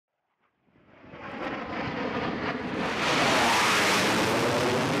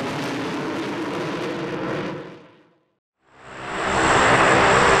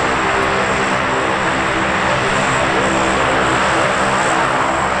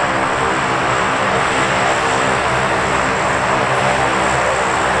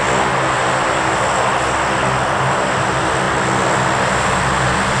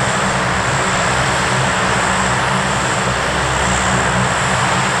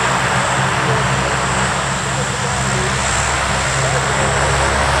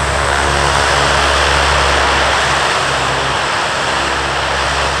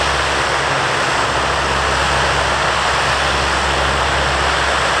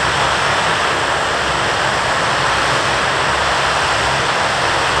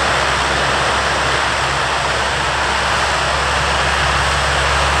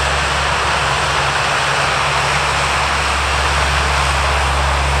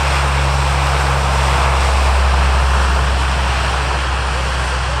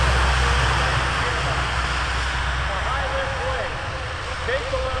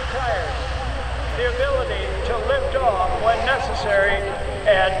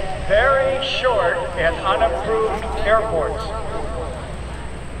very short and unapproved airports.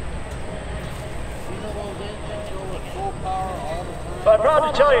 But I'm proud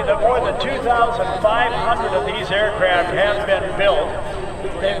to tell you that more than 2,500 of these aircraft have been built.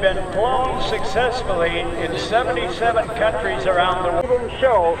 They've been flown successfully in 77 countries around the world.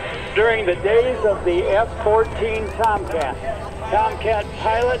 Show during the days of the F-14 Tomcat. Tomcat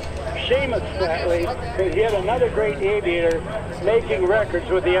pilot Seamus Flatley is yet another great aviator making records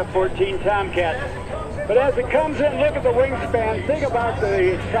with the F-14 Tomcat. But as it comes in, look at the wingspan. Think about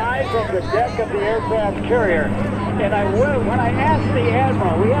the size of the deck of the aircraft carrier. And when I asked the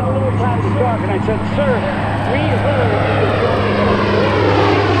Admiral, we had a little time to talk, and I said, "Sir, we heard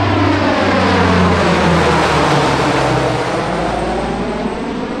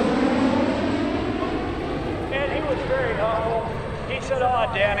And he was very humble. He said, "Oh,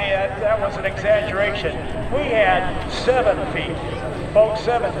 Danny, that was an exaggeration. We had 7 feet. Folks,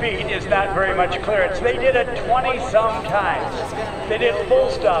 7 feet is not very much clearance. They did it 20-some times. They did full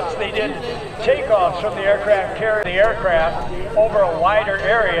stops. They did takeoffs from the aircraft carrier the aircraft over a wider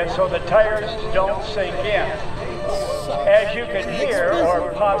area so the tires don't sink in. As you can hear,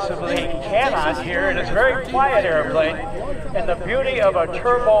 or possibly cannot hear, it is a very quiet airplane, and the beauty of a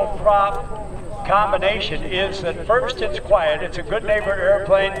turboprop combination is that first it's quiet. It's a good neighbor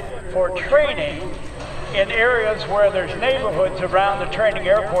airplane for training in areas where there's neighborhoods around the training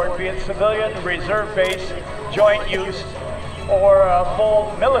airport, be it civilian, reserve base, joint use, or a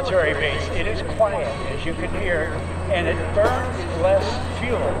full military base. It is quiet, as you can hear, and it burns less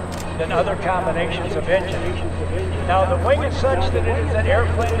fuel than other combinations of engines. Now, the wing is such that it is an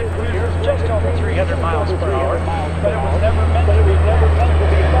airplane that cruises just over 300 miles per hour, but it was never meant to be fast.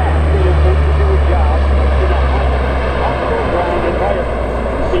 It was meant to do a job in a hostile ground environment.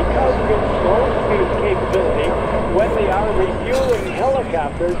 Because of its slow speed capability, when they are refueling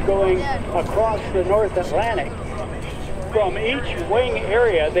helicopters going across the North Atlantic, from each wing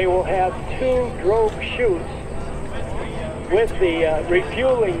area they will have 2 drogue chutes with the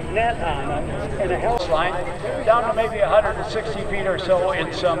refueling net on them and a line down to maybe 160 feet or so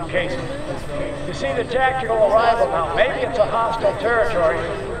in some cases. You see the tactical arrival now. Maybe it's a hostile territory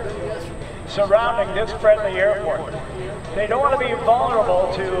surrounding this friendly airport. They don't want to be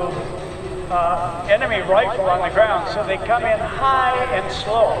vulnerable to enemy rifle on the ground, so they come in high and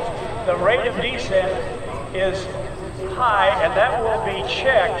slow. The rate of descent is high, and that will be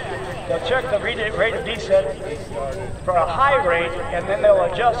checked. They'll check the rate of descent for a high rate, and then they'll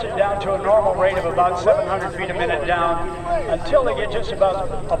adjust it down to a normal rate of about 700 feet a minute down until they get just about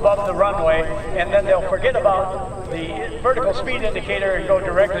above the runway, and then they'll forget about the vertical speed indicator and go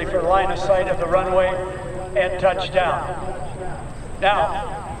directly for line of sight of the runway and touch down.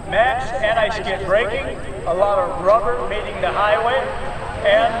 Now, max anti-skid braking, a lot of rubber meeting the highway,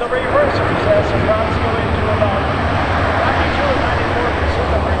 and the reversers has approximately to about 92 or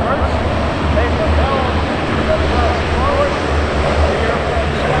 94% of reverse. They propel the thrust forward, the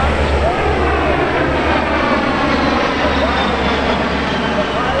airplane stops. The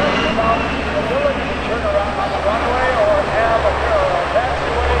pilot without the ability to turn around on the runway or have a parallel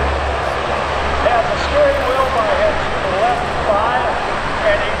taxiway has a steering wheel by his left thigh,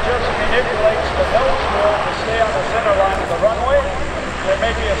 and he just manipulates the nose wheel to stay on the center line of the runway. There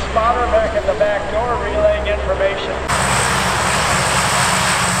may be a spotter back at the back door relaying information.